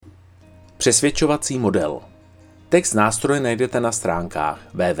Přesvědčovací model. Text nástroje najdete na stránkách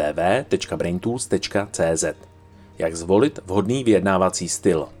www.braintools.cz. Jak zvolit vhodný vyjednávací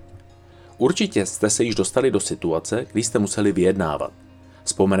styl. Určitě jste se již dostali do situace, kdy jste museli vyjednávat.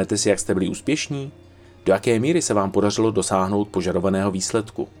 Vzpomenete si, jak jste byli úspěšní? Do jaké míry se vám podařilo dosáhnout požadovaného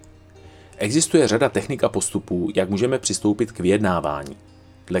výsledku? Existuje řada technik a postupů, jak můžeme přistoupit k vyjednávání.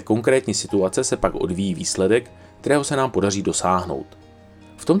 Dle konkrétní situace se pak odvíjí výsledek, kterého se nám podaří dosáhnout.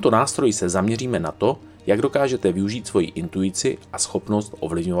 V tomto nástroji se zaměříme na to, jak dokážete využít svoji intuici a schopnost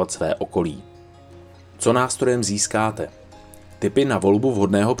ovlivňovat své okolí. Co nástrojem získáte? Tipy na volbu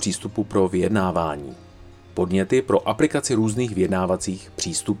vhodného přístupu pro vyjednávání. Podněty pro aplikaci různých vyjednávacích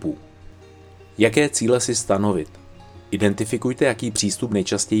přístupů. Jaké cíle si stanovit? Identifikujte, jaký přístup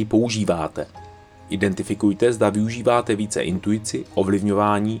nejčastěji používáte. Identifikujte, zda využíváte více intuici,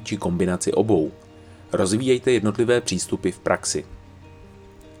 ovlivňování či kombinaci obou. Rozvíjejte jednotlivé přístupy v praxi.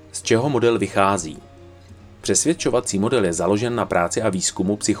 Z čeho model vychází? Přesvědčovací model je založen na práci a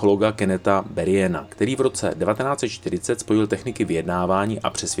výzkumu psychologa Kennetha Berriena, který v roce 1940 spojil techniky vyjednávání a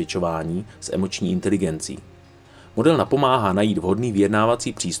přesvědčování s emoční inteligencí. Model napomáhá najít vhodný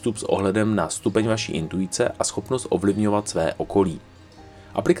vyjednávací přístup s ohledem na stupeň vaší intuice a schopnost ovlivňovat své okolí.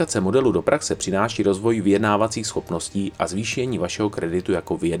 Aplikace modelu do praxe přináší rozvoj vyjednávacích schopností a zvýšení vašeho kreditu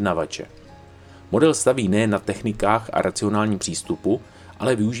jako vyjednavače. Model staví nejen na technikách a racionálním přístupu,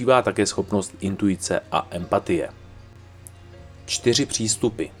 ale využívá také schopnost intuice a empatie. 4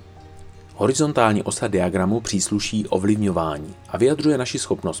 přístupy. Horizontální osa diagramu přísluší ovlivňování a vyjadřuje naši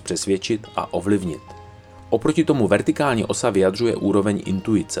schopnost přesvědčit a ovlivnit. Oproti tomu vertikální osa vyjadřuje úroveň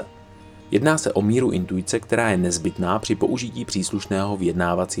intuice. Jedná se o míru intuice, která je nezbytná při použití příslušného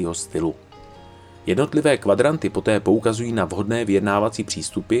vyjednávacího stylu. Jednotlivé kvadranty poté poukazují na vhodné vyjednávací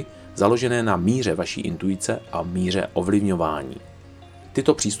přístupy založené na míře vaší intuice a míře ovlivňování.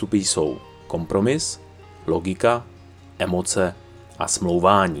 Tyto přístupy jsou kompromis, logika, emoce a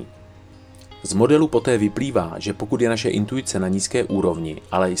smlouvání. Z modelu poté vyplývá, že pokud je naše intuice na nízké úrovni,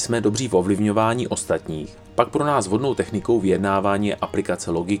 ale jsme dobří v ovlivňování ostatních, pak pro nás vhodnou technikou vyjednávání je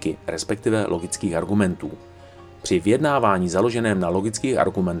aplikace logiky, respektive logických argumentů. Při vyjednávání založeném na logických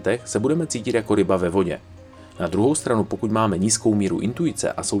argumentech se budeme cítit jako ryba ve vodě. Na druhou stranu, pokud máme nízkou míru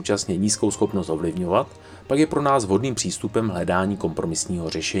intuice a současně nízkou schopnost ovlivňovat, pak je pro nás vhodným přístupem hledání kompromisního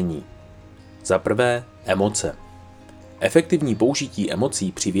řešení. Za prvé, emoce. Efektivní použití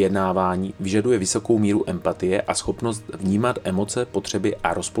emocí při vyjednávání vyžaduje vysokou míru empatie a schopnost vnímat emoce, potřeby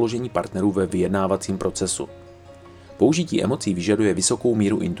a rozpoložení partnerů ve vyjednávacím procesu. Použití emocí vyžaduje vysokou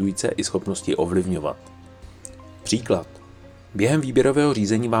míru intuice i schopnosti ovlivňovat. Příklad. Během výběrového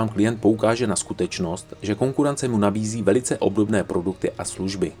řízení vám klient poukáže na skutečnost, že konkurence mu nabízí velice obdobné produkty a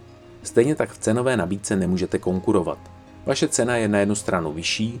služby. Stejně tak v cenové nabídce nemůžete konkurovat. Vaše cena je na jednu stranu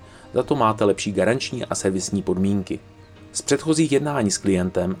vyšší, za to máte lepší garanční a servisní podmínky. Z předchozích jednání s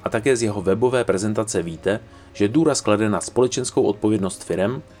klientem a také z jeho webové prezentace víte, že důraz klade na společenskou odpovědnost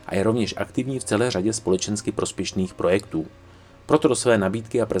firem a je rovněž aktivní v celé řadě společensky prospěšných projektů. Proto do své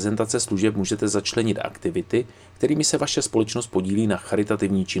nabídky a prezentace služeb můžete začlenit aktivity, kterými se vaše společnost podílí na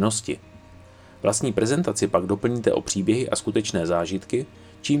charitativní činnosti. Vlastní prezentaci pak doplníte o příběhy a skutečné zážitky,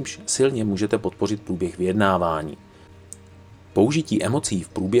 čímž silně můžete podpořit průběh vyjednávání. Použití emocí v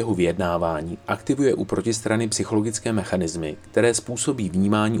průběhu vyjednávání aktivuje u protistrany psychologické mechanismy, které způsobí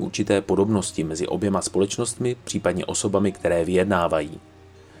vnímání určité podobnosti mezi oběma společnostmi, případně osobami, které vyjednávají.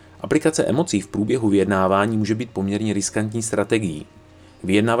 Aplikace emocí v průběhu vyjednávání může být poměrně riskantní strategií.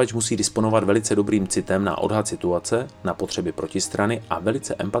 Vyjednavač musí disponovat velice dobrým citem na odhad situace, na potřeby protistrany a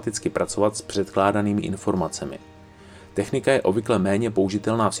velice empaticky pracovat s předkládanými informacemi. Technika je obvykle méně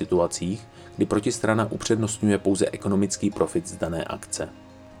použitelná v situacích, kdy protistrana upřednostňuje pouze ekonomický profit z dané akce.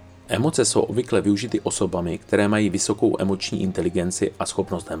 Emoce jsou obvykle využity osobami, které mají vysokou emoční inteligenci a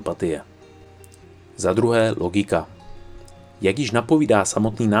schopnost empatie. Za druhé, logika. Jak již napovídá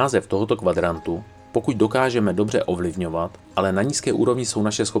samotný název tohoto kvadrantu, pokud dokážeme dobře ovlivňovat, ale na nízké úrovni jsou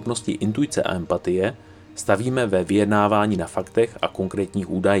naše schopnosti intuice a empatie, stavíme ve vyjednávání na faktech a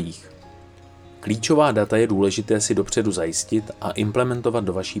konkrétních údajích. Klíčová data je důležité si dopředu zajistit a implementovat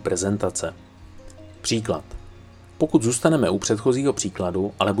do vaší prezentace. Příklad. Pokud zůstaneme u předchozího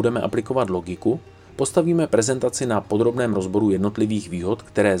příkladu, ale budeme aplikovat logiku, postavíme prezentaci na podrobném rozboru jednotlivých výhod,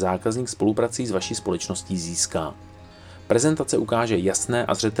 které zákazník spoluprací s vaší společností získá. Prezentace ukáže jasné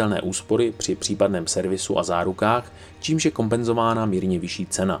a zřetelné úspory při případném servisu a zárukách, čímž je kompenzována mírně vyšší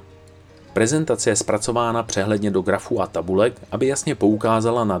cena. Prezentace je zpracována přehledně do grafů a tabulek, aby jasně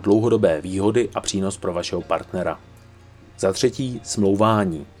poukázala na dlouhodobé výhody a přínos pro vašeho partnera. Za třetí,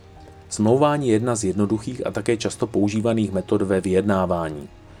 smlouvání. Smlouvání je jedna z jednoduchých a také často používaných metod ve vyjednávání.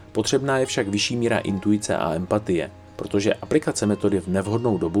 Potřebná je však vyšší míra intuice a empatie, protože aplikace metody v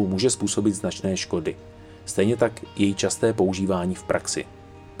nevhodnou dobu může způsobit značné škody. Stejně tak její časté používání v praxi.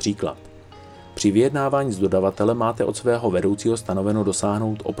 Příklad. Při vyjednávání s dodavatelem máte od svého vedoucího stanoveno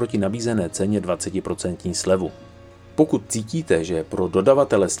dosáhnout oproti nabízené ceně 20% slevu. Pokud cítíte, že pro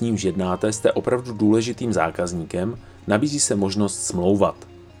dodavatele, s nímž jednáte, jste opravdu důležitým zákazníkem, nabízí se možnost smlouvat.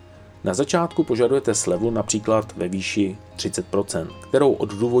 Na začátku požadujete slevu například ve výši 30%, kterou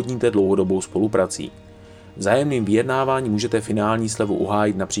odůvodníte dlouhodobou spoluprací. Vzájemným vyjednávání můžete finální slevu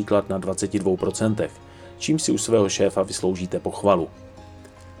uhájit například na 22%, čím si u svého šéfa vysloužíte pochvalu.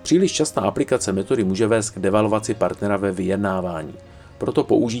 Příliš častá aplikace metody může vést k devalvaci partnera ve vyjednávání, proto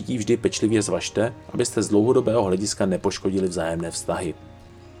použití vždy pečlivě zvažte, abyste z dlouhodobého hlediska nepoškodili vzájemné vztahy.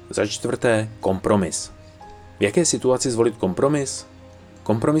 Za čtvrté, kompromis. V jaké situaci zvolit kompromis?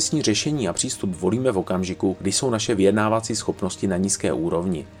 Kompromisní řešení a přístup volíme v okamžiku, kdy jsou naše vyjednávací schopnosti na nízké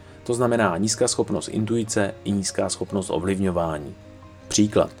úrovni. To znamená nízká schopnost intuice i nízká schopnost ovlivňování.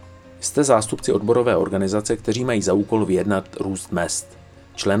 Příklad. Jste zástupci odborové organizace, kteří mají za úkol vyjednat růst mezd.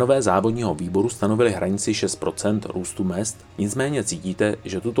 Členové závodního výboru stanovili hranici 6% růstu mezd, nicméně cítíte,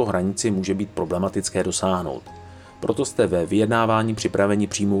 že tuto hranici může být problematické dosáhnout. Proto jste ve vyjednávání připraveni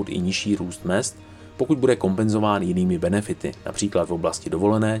přijmout i nižší růst mezd, pokud bude kompenzován jinými benefity, například v oblasti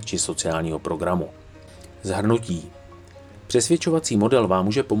dovolené či sociálního programu. Shrnutí. Přesvědčovací model vám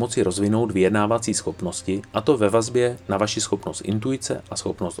může pomoci rozvinout vyjednávací schopnosti, a to ve vazbě na vaši schopnost intuice a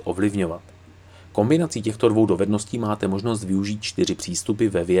schopnost ovlivňovat. Kombinací těchto dvou dovedností máte možnost využít 4 přístupy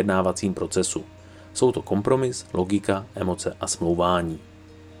ve vyjednávacím procesu. Jsou to kompromis, logika, emoce a smlouvání.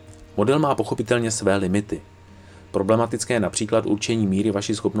 Model má pochopitelně své limity. Problematické je například určení míry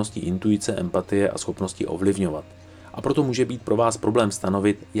vaší schopnosti intuice, empatie a schopnosti ovlivňovat. A proto může být pro vás problém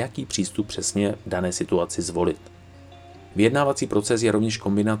stanovit, jaký přístup přesně v dané situaci zvolit. Vyjednávací proces je rovněž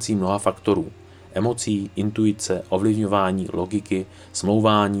kombinací mnoha faktorů. Emocí, intuice, ovlivňování, logiky,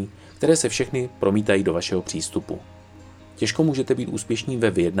 smlouvání, které se všechny promítají do vašeho přístupu. Těžko můžete být úspěšní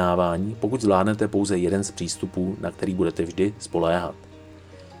ve vyjednávání, pokud zvládnete pouze jeden z přístupů, na který budete vždy spoléhat.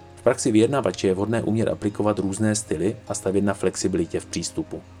 V praxi vyjednavače je vhodné umět aplikovat různé styly a stavět na flexibilitě v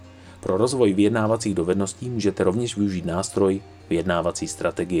přístupu. Pro rozvoj vyjednávacích dovedností můžete rovněž využít nástroj vyjednávací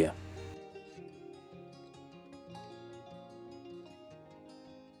strategie.